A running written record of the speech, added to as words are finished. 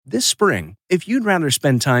This spring, if you'd rather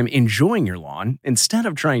spend time enjoying your lawn instead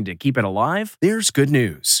of trying to keep it alive, there's good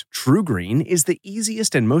news. TruGreen is the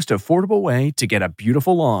easiest and most affordable way to get a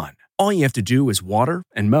beautiful lawn. All you have to do is water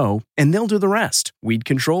and mow, and they'll do the rest. Weed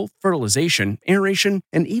control, fertilization, aeration,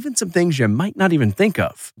 and even some things you might not even think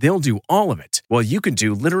of. They'll do all of it, while you can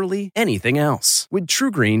do literally anything else. With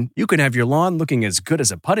TruGreen, you can have your lawn looking as good as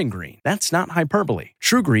a putting green. That's not hyperbole.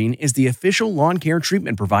 TruGreen is the official lawn care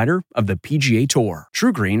treatment provider of the PGA Tour.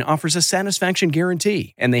 TruGreen offers a satisfaction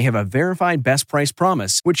guarantee, and they have a verified best price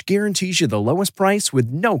promise, which guarantees you the lowest price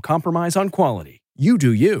with no compromise on quality. You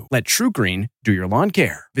do you. Let TruGreen do your lawn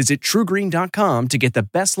care. Visit TruGreen.com to get the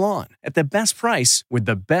best lawn at the best price with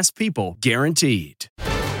the best people guaranteed.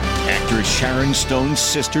 Actress Sharon Stone's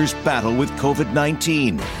sisters battle with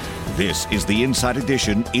COVID-19. This is the Inside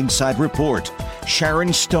Edition Inside Report.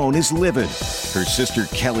 Sharon Stone is livid. Her sister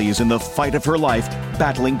Kelly is in the fight of her life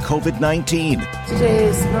battling COVID-19. Today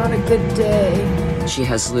is not a good day. She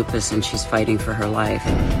has lupus and she's fighting for her life.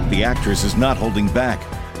 The actress is not holding back,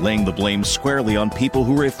 laying the blame squarely on people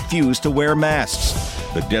who refuse to wear masks.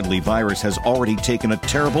 The deadly virus has already taken a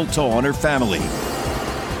terrible toll on her family.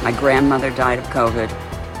 My grandmother died of COVID,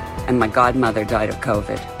 and my godmother died of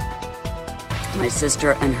COVID. My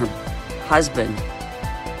sister and her husband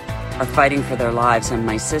are fighting for their lives, and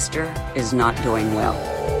my sister is not doing well.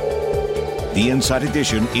 The Inside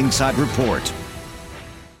Edition Inside Report.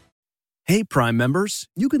 Hey, Prime members,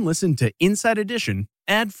 you can listen to Inside Edition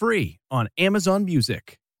ad-free on Amazon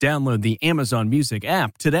Music. Download the Amazon Music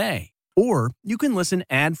app today. Or you can listen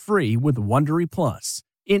ad-free with Wondery Plus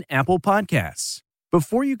in Apple Podcasts.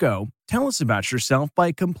 Before you go, tell us about yourself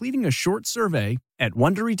by completing a short survey at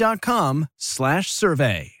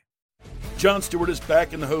Wondery.com/survey. Jon Stewart is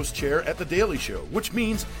back in the host chair at The Daily Show, which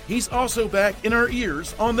means he's also back in our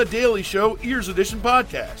ears on The Daily Show Ears Edition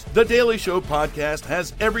podcast. The Daily Show podcast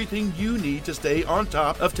has everything you need to stay on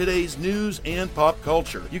top of today's news and pop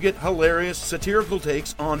culture. You get hilarious, satirical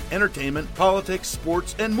takes on entertainment, politics,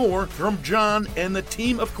 sports, and more from Jon and the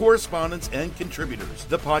team of correspondents and contributors.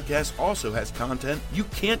 The podcast also has content you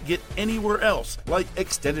can't get anywhere else, like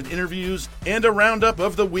extended interviews and a roundup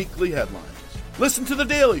of the weekly headlines. Listen to The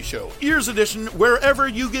Daily Show, Ears Edition, wherever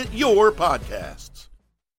you get your podcasts.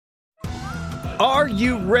 Are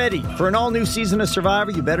you ready for an all-new season of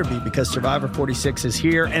Survivor? You better be, because Survivor 46 is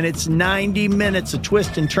here, and it's 90 minutes of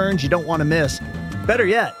twists and turns you don't want to miss. Better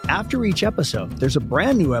yet, after each episode, there's a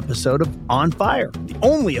brand new episode of On Fire, the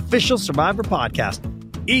only official Survivor podcast.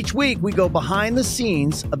 Each week, we go behind the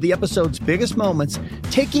scenes of the episode's biggest moments,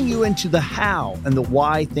 taking you into the how and the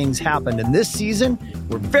why things happened. And this season,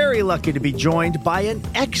 we're very lucky to be joined by an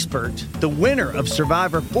expert, the winner of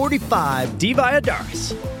Survivor 45, Dee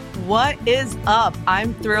Valladares. What is up?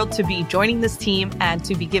 I'm thrilled to be joining this team and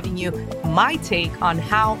to be giving you my take on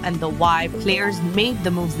how and the why players made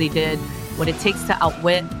the moves they did, what it takes to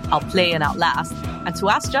outwit, outplay, and outlast, and to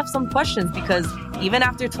ask Jeff some questions, because even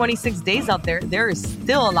after 26 days out there, there is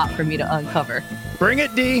still a lot for me to uncover. Bring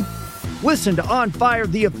it, Dee. Listen to On Fire,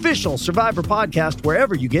 the official Survivor podcast,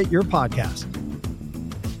 wherever you get your podcasts.